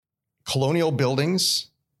colonial buildings,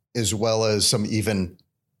 as well as some even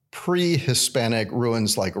pre-Hispanic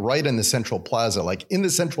ruins, like right in the Central Plaza. Like in the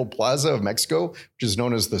Central Plaza of Mexico, which is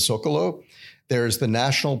known as the Zócalo, there's the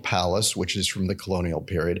National Palace, which is from the colonial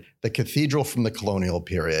period, the cathedral from the colonial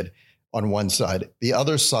period on one side. The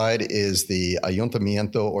other side is the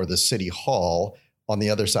Ayuntamiento, or the City Hall, on the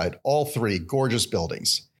other side. All three gorgeous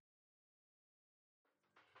buildings.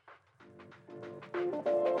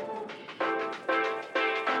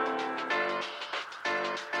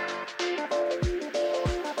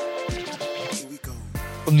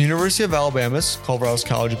 From the University of Alabama's Culver House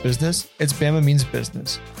College of Business, it's Bama Means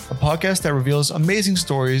Business, a podcast that reveals amazing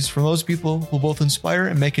stories from those people who both inspire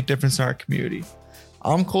and make a difference in our community.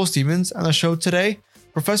 I'm Cole Stevens. On the show today,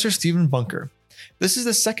 Professor Stephen Bunker. This is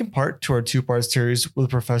the second part to our two-part series with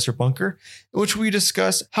Professor Bunker, in which we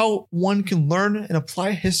discuss how one can learn and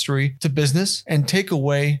apply history to business and take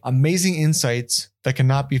away amazing insights that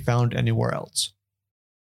cannot be found anywhere else.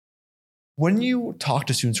 When you talk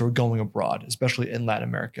to students who are going abroad, especially in Latin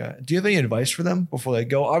America, do you have any advice for them before they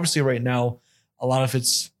go? Obviously, right now, a lot of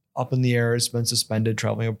it's up in the air. It's been suspended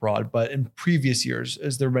traveling abroad. But in previous years,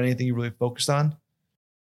 has there been anything you really focused on?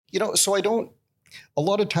 So a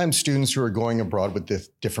lot of times students who are going abroad with the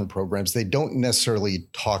different programs, they don't necessarily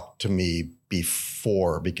talk to me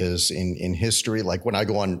before, because in history, like when I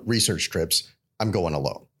go on research trips, I'm going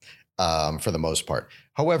alone for the most part.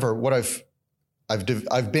 However, what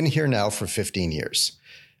I've been here now for 15 years.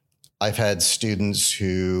 I've had students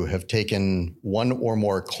who have taken one or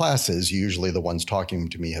more classes. Usually the ones talking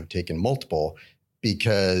to me have taken multiple,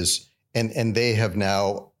 because, and they have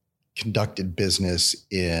now conducted business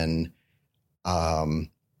in Latin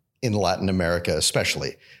America,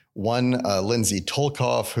 especially. One, Lindsay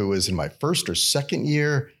Tolkoff, who was in my first or second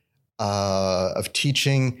year of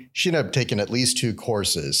teaching, she ended up taking at least 2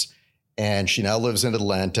 courses. And she now lives in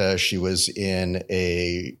Atlanta. She was in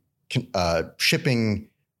a shipping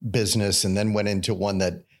business and then went into one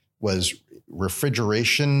that was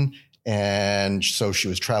refrigeration. And so she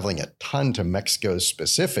was traveling a ton to Mexico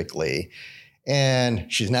specifically.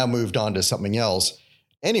 And she's now moved on to something else.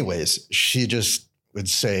 Anyways, she just would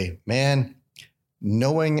say, man,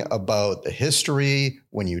 knowing about the history,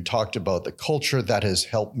 when you talked about the culture, that has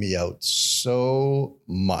helped me out so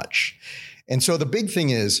much. And so the big thing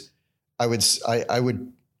is, I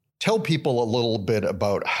would tell people a little bit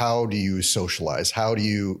about how do you socialize, how do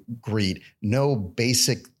you greet, know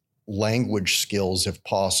basic language skills if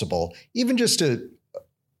possible, even just a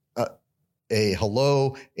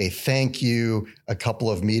hello, a thank you, a couple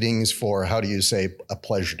of meetings for how do you say a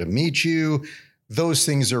pleasure to meet you. Those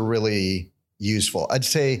things are really useful. I'd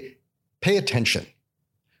say pay attention,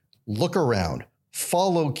 look around,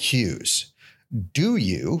 follow cues. Do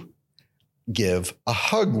you give a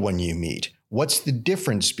hug when you meet? What's the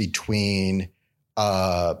difference between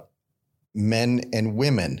men and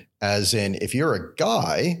women? As in, if you're a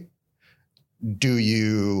guy, do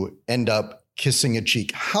you end up kissing a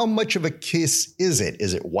cheek? How much of a kiss is it?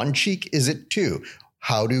 Is it 1 cheek? Is it 2?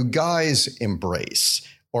 How do guys embrace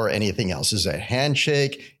or anything else? Is it a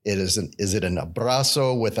handshake? Is it an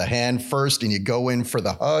abrazo with a hand first and you go in for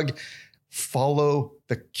the hug? Follow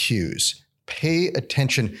the cues. Pay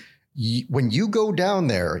attention. When you go down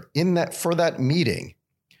there for that meeting,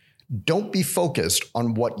 don't be focused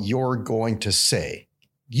on what you're going to say.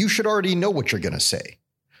 You should already know what you're going to say.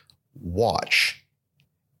 Watch.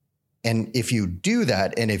 And if you do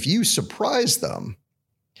that, and if you surprise them,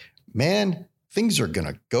 man, things are going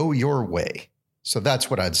to go your way. So that's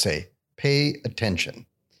what I'd say. Pay attention.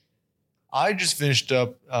 I just finished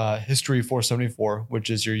up History 474, which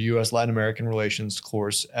is your U.S. Latin American Relations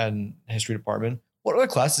course and history department. What other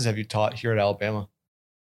classes have you taught here at Alabama?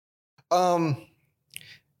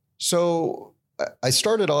 So I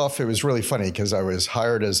started off, it was really funny because I was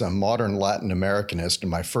hired as a modern Latin Americanist. In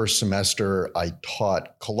my first semester, I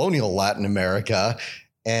taught colonial Latin America.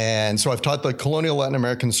 And so I've taught the colonial Latin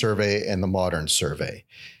American survey and the modern survey.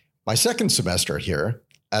 My second semester here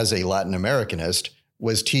as a Latin Americanist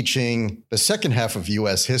was teaching the second half of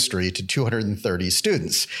U.S. history to 230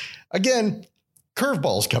 students. Again,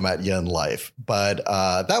 curveballs come at you in life, but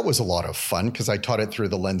that was a lot of fun because I taught it through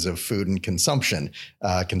the lens of food and consumption,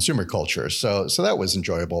 consumer culture. So that was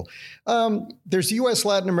enjoyable. There's U.S.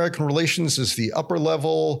 Latin American Relations is the upper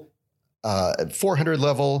level, at 400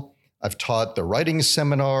 level. I've taught the writing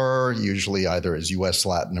seminar, usually either as U.S.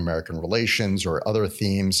 Latin American Relations or other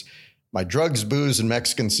themes. My Drugs, Booze, and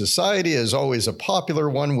Mexican Society is always a popular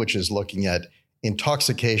one, which is looking at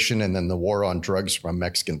intoxication and then the war on drugs from a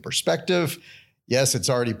Mexican perspective. Yes, it's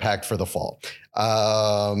already packed for the fall.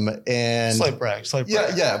 And Slight brag.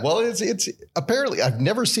 Yeah. Well, it's apparently, I've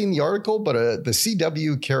never seen the article, but the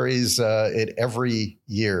CW carries it every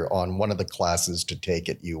year on one of the classes to take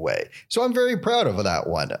at UA. So I'm very proud of that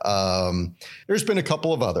one. There's been a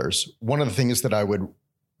couple of others. One of the things that I would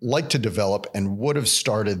like to develop and would have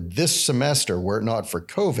started this semester were it not for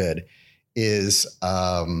COVID is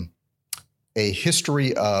a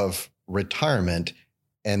history of retirement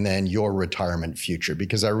and then your retirement future.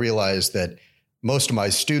 Because I realized that most of my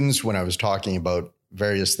students, when I was talking about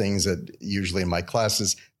various things that usually in my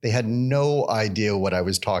classes, they had no idea what I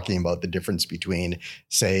was talking about, the difference between,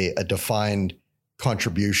 say, a defined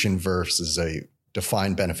contribution versus a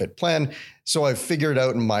defined benefit plan. So I figured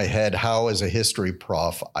out in my head how, as a history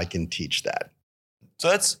prof, I can teach that. So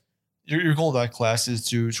that's your goal of that class, is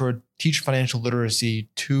to sort of teach financial literacy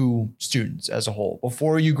to students as a whole.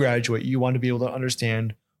 Before you graduate, you want to be able to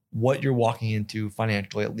understand what you're walking into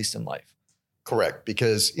financially, at least in life. Correct.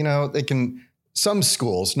 Because, some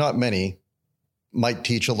schools, not many, might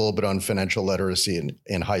teach a little bit on financial literacy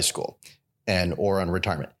in high school or on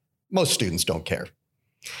retirement. Most students don't care.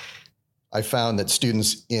 I found that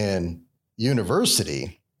students in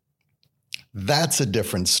university, that's a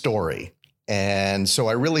different story. And so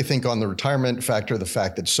I really think on the retirement factor, the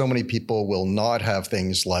fact that so many people will not have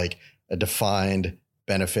things like a defined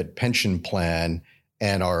benefit pension plan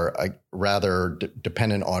and are rather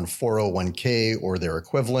dependent on 401k or their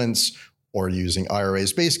equivalents or using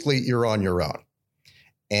IRAs. Basically, you're on your own.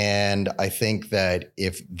 And I think that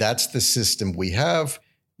if that's the system we have,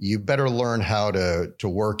 you better learn how to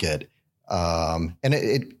work it. And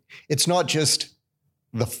it's not just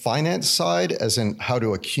the finance side, as in how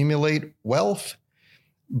to accumulate wealth,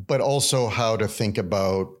 but also how to think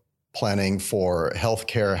about planning for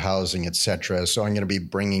healthcare, housing, et cetera. So I'm going to be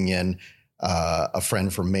bringing in a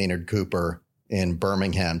friend from Maynard Cooper in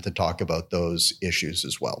Birmingham to talk about those issues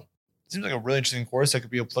as well. It seems like a really interesting course that could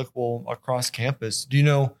be applicable across campus. Do you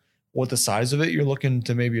know what the size of it you're looking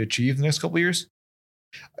to maybe achieve the next couple of years?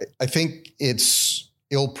 I think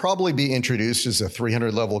it'll probably be introduced as a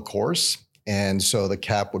 300 level course. And so the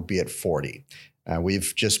cap would be at 40.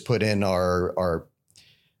 We've just put in our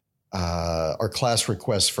class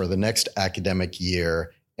requests for the next academic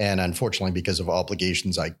year. And unfortunately, because of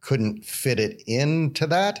obligations, I couldn't fit it into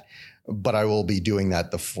that, but I will be doing that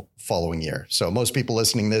the following year. So most people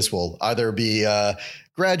listening to this will either be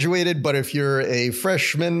graduated, but if you're a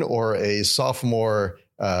freshman or a sophomore,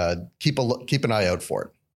 keep an eye out for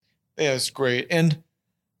it. Yeah, it's great. And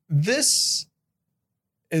this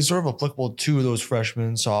is sort of applicable to those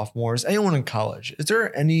freshmen, sophomores, anyone in college. Is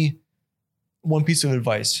there any one piece of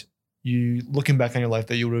advice you, looking back on your life,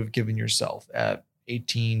 that you would have given yourself at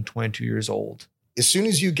 18, 22 years old? As soon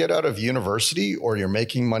as you get out of university or you're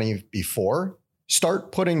making money before,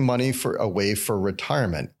 start putting money away for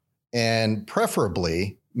retirement, and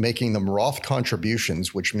preferably making them Roth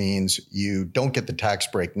contributions, which means you don't get the tax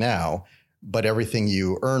break now, but everything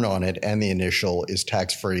you earn on it and the initial is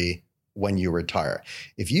tax-free when you retire.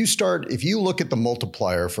 If you look at the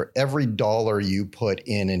multiplier for every dollar you put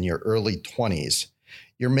in your early 20s,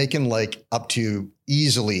 you're making like up to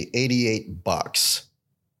easily $88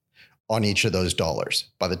 on each of those dollars.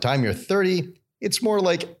 By the time you're 30, it's more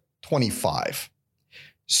like 25.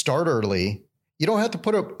 Start early. You don't have to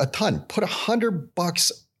put a ton. Put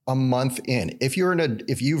 $100 a month in. If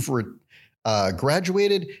you've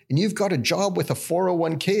graduated and you've got a job with a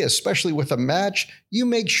 401k, especially with a match, you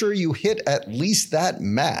make sure you hit at least that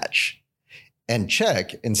match and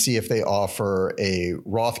check and see if they offer a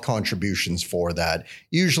Roth contributions for that.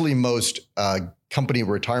 Usually most company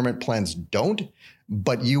retirement plans don't,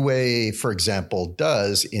 but UA, for example,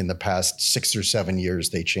 does. In the past 6 or 7 years,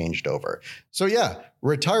 they changed over. So yeah,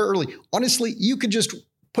 retire early. Honestly, you could just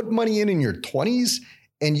put money in your 20s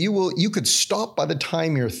and you could stop by the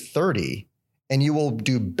time you're 30. And you will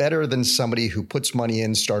do better than somebody who puts money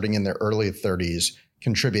in starting in their early 30s,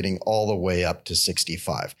 contributing all the way up to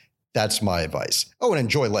 65. That's my advice. Oh, and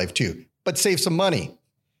enjoy life too, but save some money.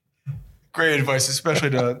 Great advice,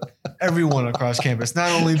 especially to everyone across campus, not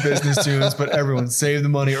only business students, but everyone. Save the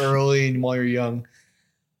money early and while you're young.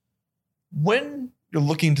 When you're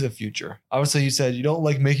looking to the future, obviously you said you don't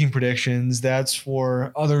like making predictions. That's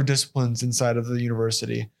for other disciplines inside of the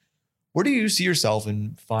university. Where do you see yourself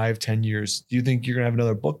in 5-10 years? Do you think you're going to have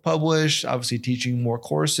another book published? Obviously teaching more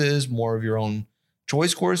courses, more of your own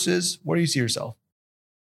choice courses. Where do you see yourself?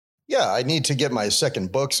 Yeah, I need to get my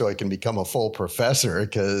second book so I can become a full professor,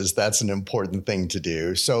 because that's an important thing to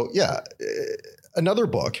do. So yeah, another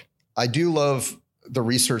book. I do love the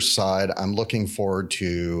research side. I'm looking forward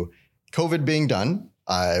to COVID being done.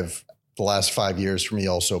 I've the last 5 years for me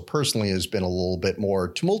also personally has been a little bit more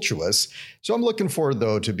tumultuous. So I'm looking forward,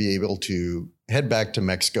 though, to be able to head back to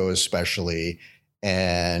Mexico, especially,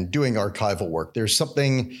 and doing archival work. There's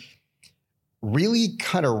something really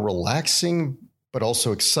kind of relaxing, but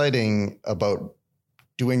also exciting about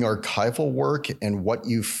doing archival work and what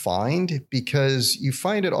you find, because you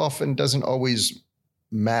find it often doesn't always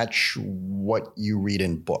match what you read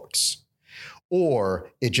in books.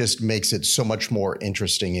 Or it just makes it so much more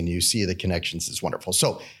interesting and you see the connections. It's wonderful.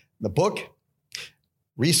 So the book,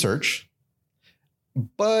 research,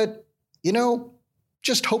 but,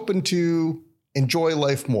 just hoping to enjoy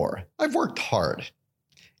life more. I've worked hard.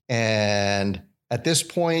 And at this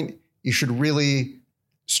point, you should really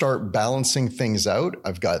start balancing things out.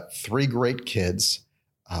 I've got 3 great kids,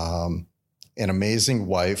 an amazing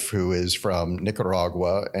wife who is from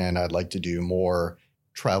Nicaragua, and I'd like to do more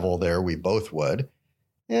travel there. We both would.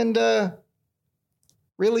 And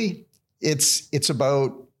really, it's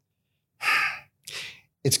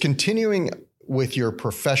continuing with your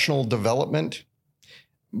professional development,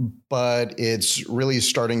 but it's really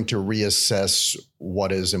starting to reassess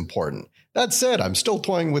what is important. That said, I'm still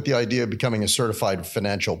toying with the idea of becoming a certified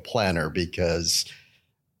financial planner because,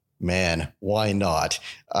 man, why not?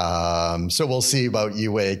 So we'll see about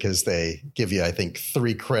UA because they give you, I think,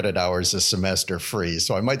 3 credit hours a semester free.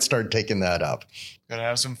 So I might start taking that up. Gotta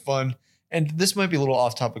have some fun. And this might be a little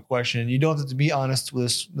off-topic question. You don't have to be honest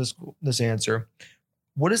with this answer.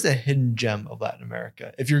 What is the hidden gem of Latin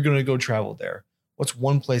America? If you're going to go travel there, what's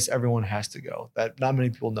one place everyone has to go that not many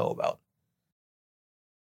people know about?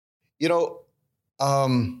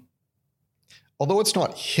 Although it's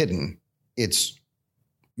not hidden, it's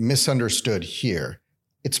misunderstood here.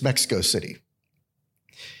 It's Mexico City.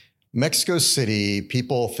 Mexico City,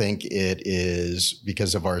 people think it is,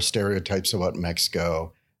 because of our stereotypes about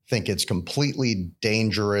Mexico, think it's completely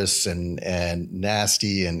dangerous and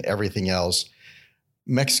nasty and everything else.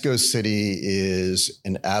 Mexico City is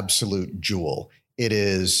an absolute jewel. It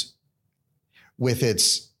is, with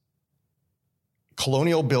its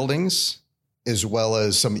colonial buildings, as well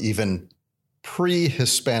as some even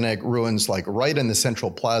pre-Hispanic ruins, like right in the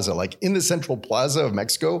Central Plaza, like in the Central Plaza of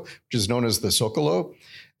Mexico, which is known as the Zócalo.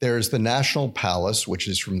 There's the National Palace, which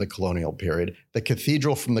is from the colonial period, the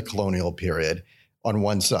cathedral from the colonial period on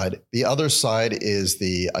one side. The other side is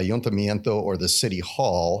the Ayuntamiento, or the City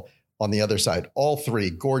Hall, on the other side. All 3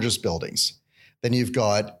 gorgeous buildings. Then you've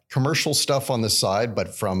got commercial stuff on the side,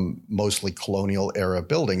 but from mostly colonial era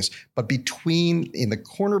buildings. But in the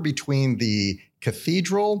corner between the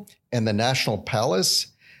cathedral and the National Palace,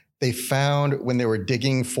 they found, when they were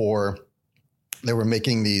they were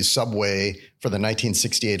making the subway for the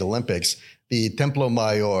 1968 Olympics, the Templo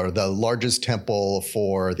Mayor, the largest temple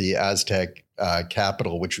for the Aztec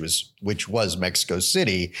capital, which was Mexico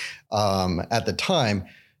City at the time.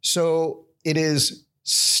 So it is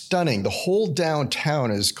stunning. The whole downtown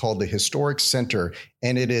is called the Historic Center,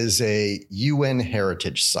 and it is a UN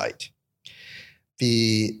heritage site.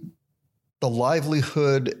 The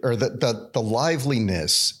livelihood, or the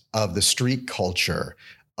liveliness of the street culture,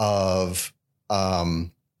 of the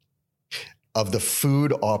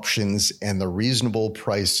food options and the reasonable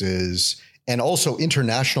prices, and also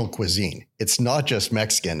international cuisine. It's not just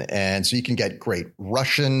Mexican. And so you can get great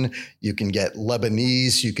Russian, you can get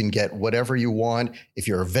Lebanese, you can get whatever you want. If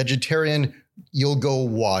you're a vegetarian, you'll go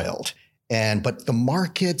wild. But the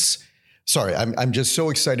markets, I'm just so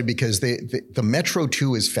excited because the Metro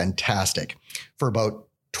 2 is fantastic. For about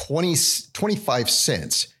 25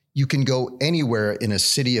 cents, you can go anywhere in a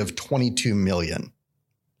city of 22 million.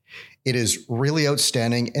 It is really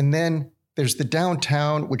outstanding. And then there's the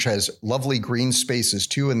downtown, which has lovely green spaces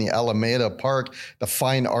too, in the Alameda Park. The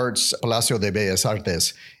Fine Arts, Palacio de Bellas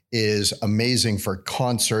Artes, is amazing for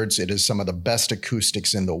concerts. It is some of the best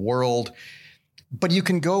acoustics in the world. But you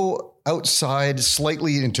can go outside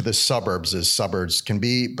slightly into the suburbs, as suburbs can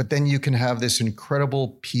be, but then you can have this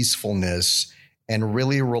incredible peacefulness and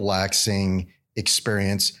really relaxing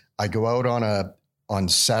experience. I go out on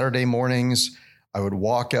Saturday mornings. I would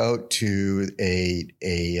walk out to a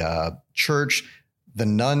church. The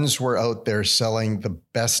nuns were out there selling the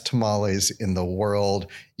best tamales in the world.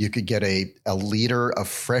 You could get a liter of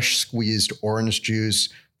fresh squeezed orange juice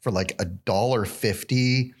for like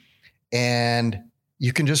 $1.50. And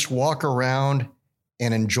you can just walk around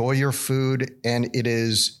and enjoy your food. And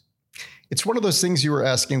it's one of those things you were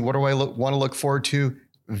asking, what do I want to look forward to?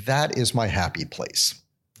 That is my happy place.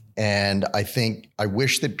 And I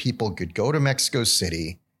wish that people could go to Mexico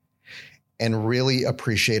City and really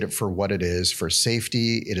appreciate it for what it is. For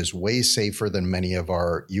safety, it is way safer than many of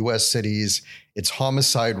our US cities. Its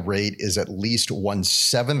homicide rate is at least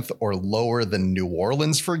 1/7 or lower than New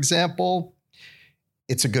Orleans, for example.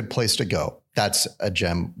 It's a good place to go. That's a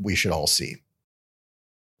gem we should all see.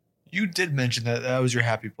 You did mention that that was your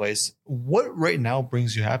happy place. What right now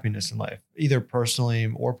brings you happiness in life, either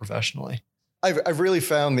personally or professionally? I've really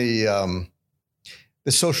found the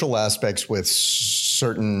social aspects with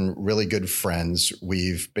certain really good friends.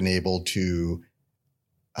 We've been able to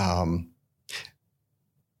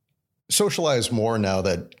socialize more now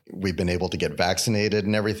that we've been able to get vaccinated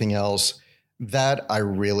and everything else. That I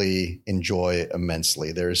really enjoy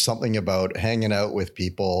immensely. There's something about hanging out with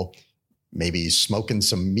people, maybe smoking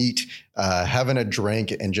some meat, having a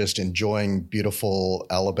drink, and just enjoying beautiful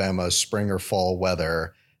Alabama spring or fall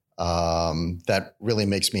weather. That really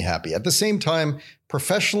makes me happy. At the same time,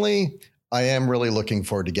 professionally, I am really looking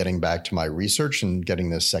forward to getting back to my research and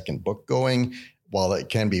getting this second book going. While it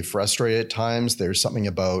can be frustrating at times, there's something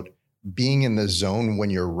about being in the zone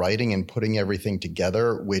when you're writing and putting everything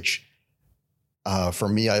together, which for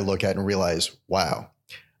me, I look at and realize, wow,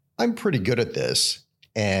 I'm pretty good at this.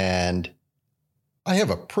 And I have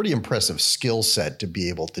a pretty impressive skill set to be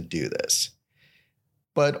able to do this.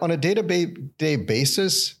 But on a day-to-day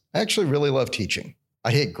basis, I actually really love teaching.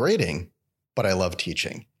 I hate grading, but I love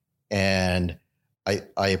teaching. And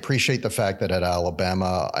I appreciate the fact that at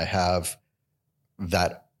Alabama, I have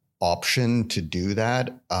that option to do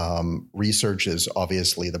that. Research is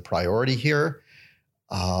obviously the priority here,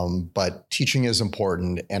 but teaching is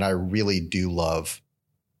important. And I really do love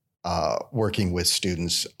working with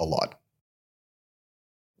students a lot.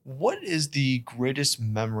 What is the greatest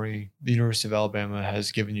memory the University of Alabama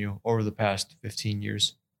has given you over the past 15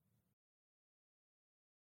 years?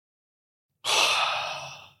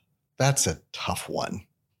 That's a tough one.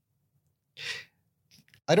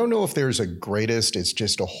 I don't know if there's a greatest. It's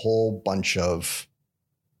just a whole bunch of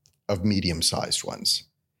medium-sized ones.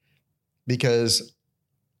 Because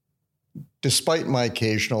despite my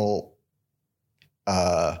occasional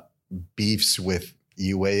beefs with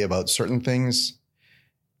UA about certain things,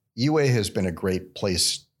 UA has been a great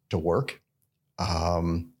place to work.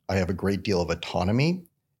 I have a great deal of autonomy.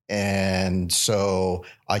 And so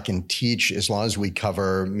I can teach as long as we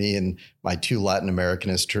cover, me and my two Latin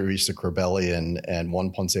Americanists, Teresa Corbelli and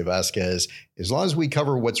Juan Ponce Vasquez, as long as we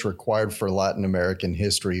cover what's required for Latin American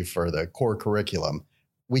history for the core curriculum,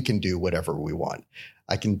 we can do whatever we want.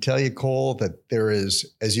 I can tell you, Cole, that there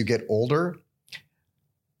is, as you get older,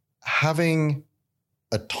 having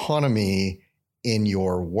autonomy in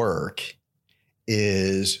your work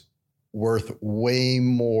is worth way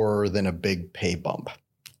more than a big pay bump.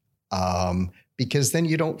 Because then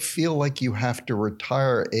you don't feel like you have to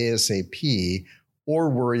retire ASAP or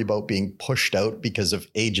worry about being pushed out because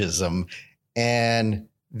of ageism. And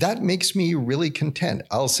that makes me really content.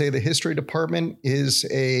 I'll say the history department is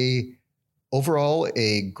overall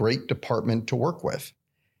a great department to work with.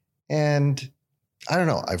 And I don't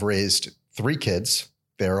know, I've raised 3 kids.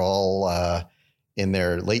 They're all in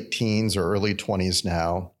their late teens or early 20s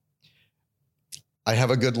now. I have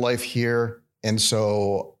a good life here. And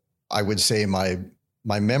so I would say my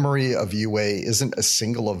memory of UA isn't a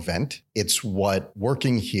single event. It's what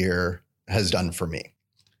working here has done for me.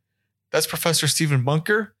 That's Professor Stephen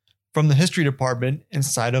Bunker from the History Department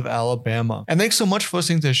inside of Alabama. And thanks so much for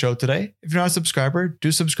listening to the show today. If you're not a subscriber, do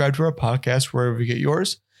subscribe to our podcast wherever you get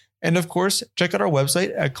yours. And of course, check out our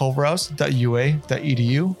website at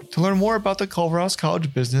culverhouse.ua.edu to learn more about the Culverhouse College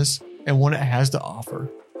of Business and what it has to offer.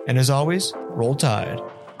 And as always, roll Tide.